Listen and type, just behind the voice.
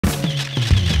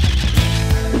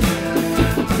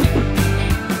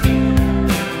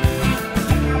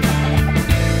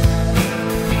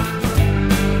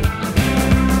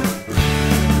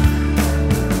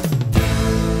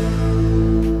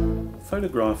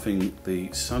photographing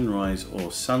the sunrise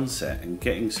or sunset and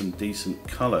getting some decent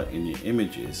colour in your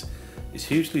images is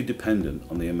hugely dependent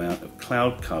on the amount of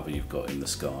cloud cover you've got in the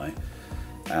sky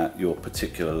at your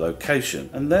particular location,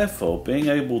 and therefore being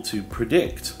able to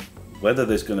predict whether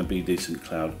there's going to be decent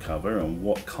cloud cover and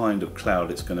what kind of cloud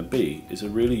it's going to be is a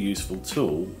really useful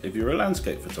tool if you're a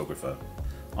landscape photographer.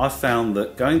 I found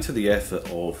that going to the effort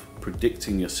of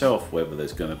predicting yourself whether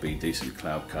there's going to be decent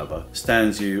cloud cover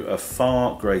stands you a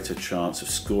far greater chance of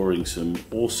scoring some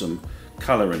awesome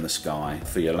colour in the sky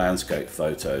for your landscape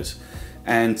photos.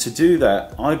 And to do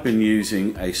that, I've been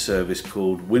using a service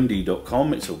called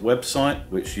windy.com. It's a website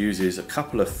which uses a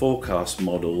couple of forecast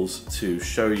models to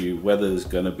show you whether there's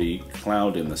going to be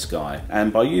cloud in the sky.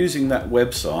 And by using that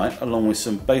website, along with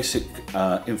some basic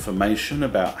information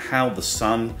about how the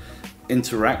sun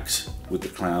interacts with the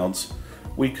clouds,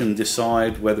 we can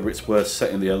decide whether it's worth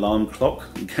setting the alarm clock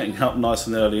and getting up nice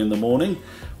and early in the morning,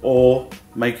 or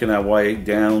making our way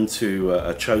down to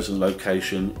a chosen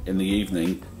location in the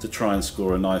evening to try and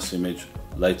score a nice image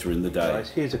later in the day. Guys,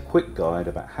 here's a quick guide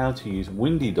about how to use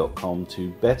windy.com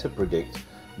to better predict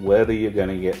whether you're going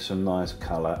to get some nice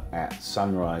colour at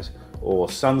sunrise or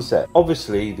sunset.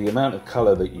 Obviously, the amount of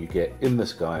colour that you get in the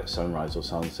sky at sunrise or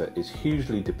sunset is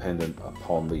hugely dependent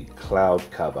upon the cloud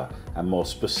cover, and more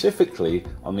specifically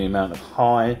on the amount of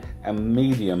high and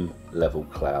medium level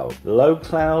cloud. Low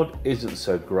cloud isn't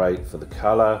so great for the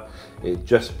colour, it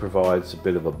just provides a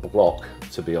bit of a block,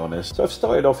 to be honest. So I've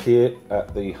started off here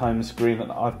at the home screen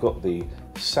and I've got the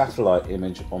satellite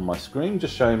image on my screen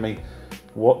just showing me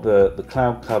what the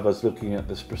cloud cover is looking at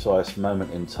this precise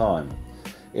moment in time.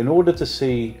 In order to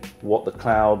see what the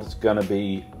cloud is going to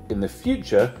be in the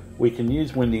future, we can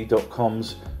use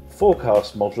windy.com's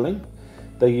forecast modelling.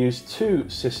 They use two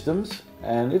systems,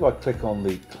 and if I click on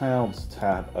the clouds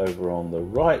tab over on the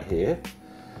right here,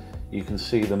 you can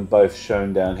see them both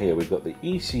shown down here. We've got the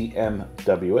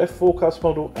ECMWF forecast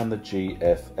model and the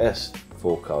GFS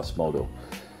forecast model.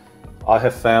 I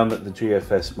have found that the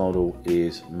GFS model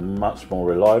is much more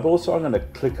reliable, so I'm going to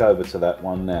click over to that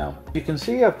one now. You can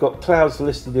see I've got clouds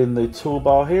listed in the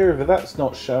toolbar here. If that's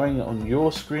not showing on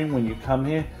your screen when you come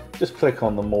here, just click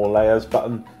on the More Layers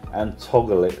button and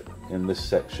toggle it in this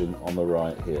section on the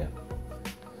right here.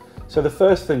 So the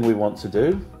first thing we want to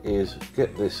do is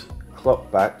get this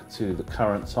clock back to the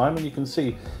current time, and you can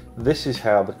see this is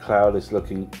how the cloud is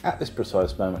looking at this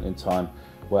precise moment in time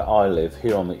where I live,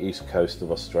 here on the east coast of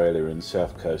Australia in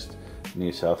South Coast,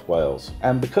 New South Wales.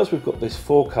 And because we've got this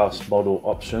forecast model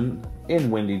option in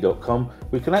windy.com,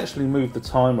 we can actually move the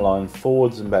timeline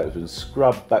forwards and backwards and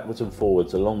scrub backwards and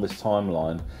forwards along this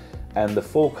timeline, and the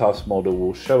forecast model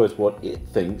will show us what it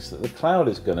thinks that the cloud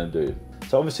is going to do.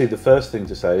 So obviously the first thing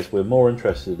to say is we're more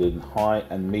interested in high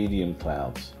and medium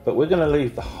clouds, but we're going to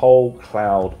leave the whole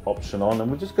cloud option on, and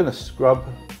we're just going to scrub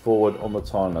forward on the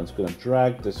timeline. It's going to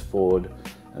drag this forward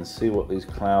and see what these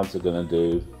clouds are going to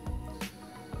do.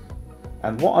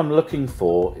 And what I'm looking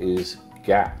for is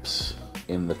gaps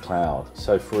in the cloud.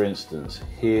 So for instance,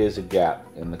 here's a gap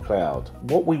in the cloud.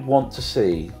 What we want to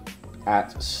see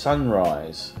at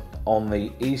sunrise on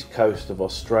the east coast of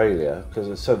Australia,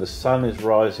 because so the sun is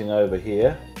rising over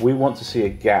here, we want to see a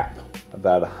gap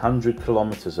about 100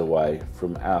 kilometers away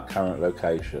from our current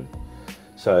location.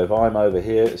 So if I'm over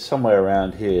here, somewhere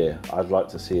around here, I'd like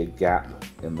to see a gap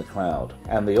in the cloud.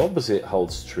 And the opposite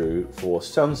holds true for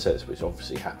sunsets, which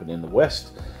obviously happen in the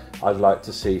west. I'd like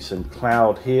to see some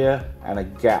cloud here and a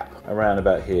gap around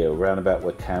about here, around about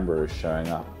where Canberra is showing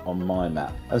up on my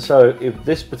map. And so if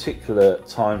this particular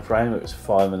time frame, it was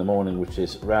 5 in the morning, which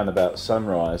is around about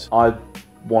sunrise, I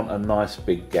want a nice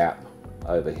big gap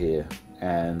over here,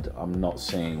 and I'm not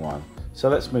seeing one. So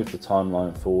let's move the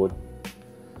timeline forward.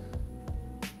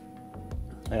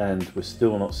 And we're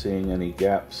still not seeing any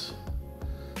gaps.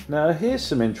 Now here's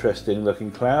some interesting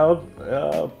looking cloud,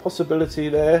 possibility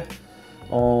there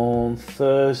on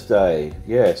Thursday.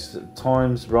 Yes,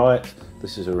 time's right.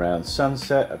 This is around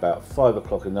sunset, about 5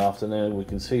 o'clock in the afternoon. We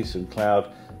can see some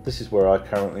cloud. This is where I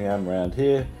currently am, around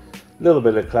here. A little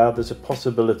bit of cloud. There's a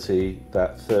possibility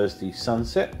that Thursday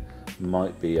sunset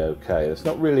might be okay. There's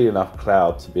not really enough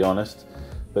cloud, to be honest,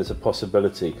 but it's a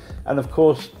possibility. And of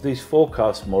course, these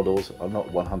forecast models are not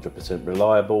 100%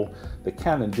 reliable. They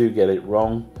can and do get it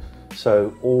wrong.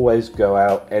 So always go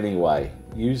out anyway.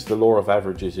 Use the law of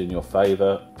averages in your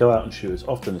favor. Go out and shoot as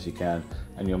often as you can,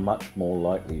 and you're much more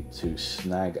likely to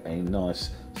snag a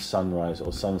nice sunrise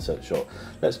or sunset shot.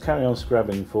 Let's carry on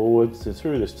scrubbing forwards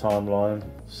through this timeline,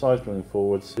 cycling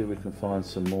forward, see if we can find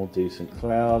some more decent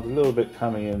cloud. A little bit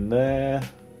coming in there.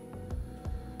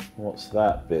 What's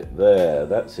that bit there?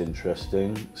 That's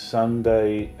interesting.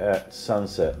 Sunday at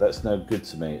sunset. That's no good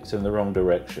to me. It's in the wrong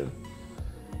direction.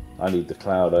 I need the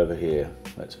cloud over here.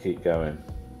 Let's keep going.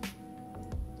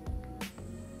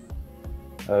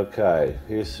 Okay,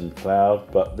 here's some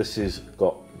cloud, but this has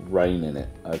got rain in it,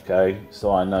 okay?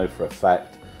 So I know for a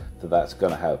fact that that's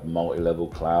going to have multi-level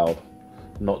cloud,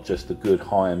 not just the good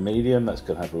high and medium, that's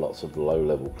going to have lots of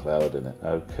low-level cloud in it.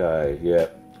 Okay, yeah,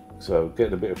 so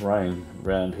getting a bit of rain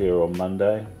around here on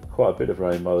Monday, quite a bit of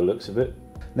rain by the looks of it.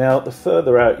 Now, the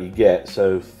further out you get,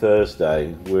 so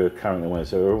Thursday, we're currently away,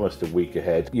 so we're almost a week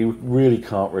ahead, you really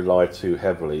can't rely too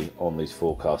heavily on these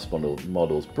forecast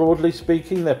models. Broadly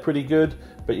speaking, they're pretty good,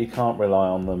 but you can't rely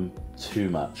on them too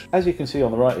much. As you can see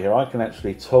on the right here, I can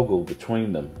actually toggle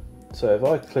between them. So if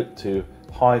I click to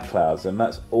high clouds, then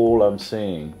that's all I'm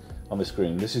seeing on the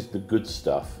screen. This is the good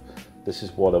stuff. This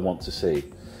is what I want to see.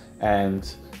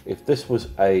 And if this was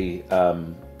a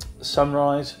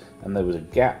sunrise and there was a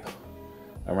gap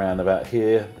around about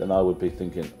here, then I would be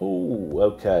thinking, oh,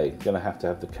 okay, gonna have to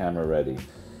have the camera ready.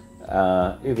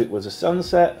 If it was a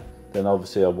sunset, then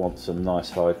obviously I want some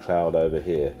nice high cloud over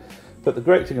here. But the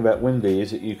great thing about Windy is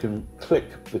that you can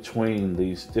click between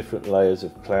these different layers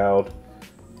of cloud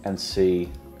and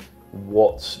see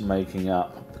what's making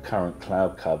up the current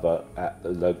cloud cover at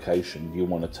the location you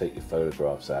want to take your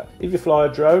photographs at. If you fly a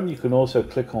drone, you can also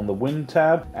click on the wind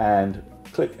tab and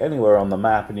click anywhere on the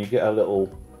map and you get a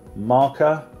little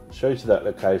marker, shows you that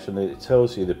location, and it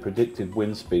tells you the predicted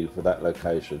wind speed for that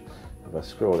location. If I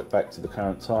scroll it back to the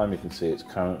current time, you can see it's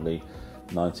currently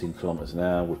 19 kilometers an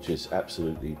hour, which is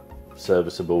absolutely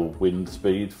serviceable wind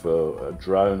speed for a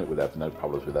drone. It would have no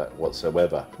problems with that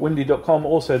whatsoever. Windy.com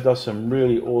also does some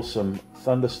really awesome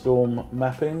thunderstorm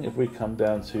mapping. If we come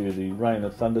down to the rain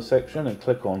and thunder section and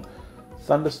click on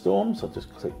thunderstorms, I've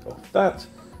just clicked off that,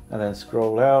 and then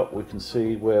scroll out, we can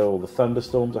see where all the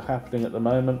thunderstorms are happening at the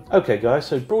moment. Okay guys,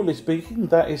 so broadly speaking,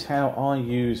 that is how I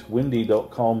use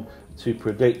Windy.com to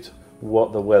predict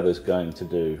what the weather's going to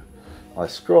do. I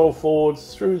scroll forward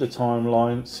through the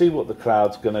timeline, see what the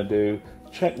cloud's going to do,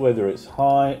 check whether it's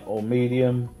high or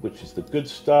medium, which is the good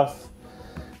stuff,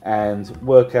 and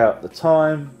work out the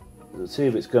time, see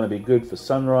if it's going to be good for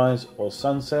sunrise or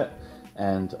sunset,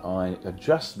 and I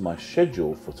adjust my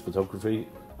schedule for photography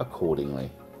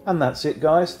accordingly. And that's it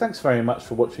guys, thanks very much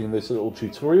for watching this little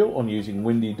tutorial on using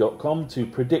Windy.com to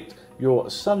predict your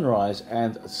sunrise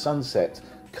and sunset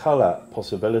colour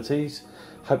possibilities.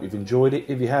 Hope you've enjoyed it.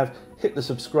 If you have, hit the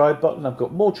subscribe button. I've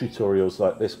got more tutorials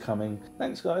like this coming.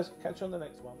 Thanks guys, catch you on the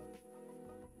next one.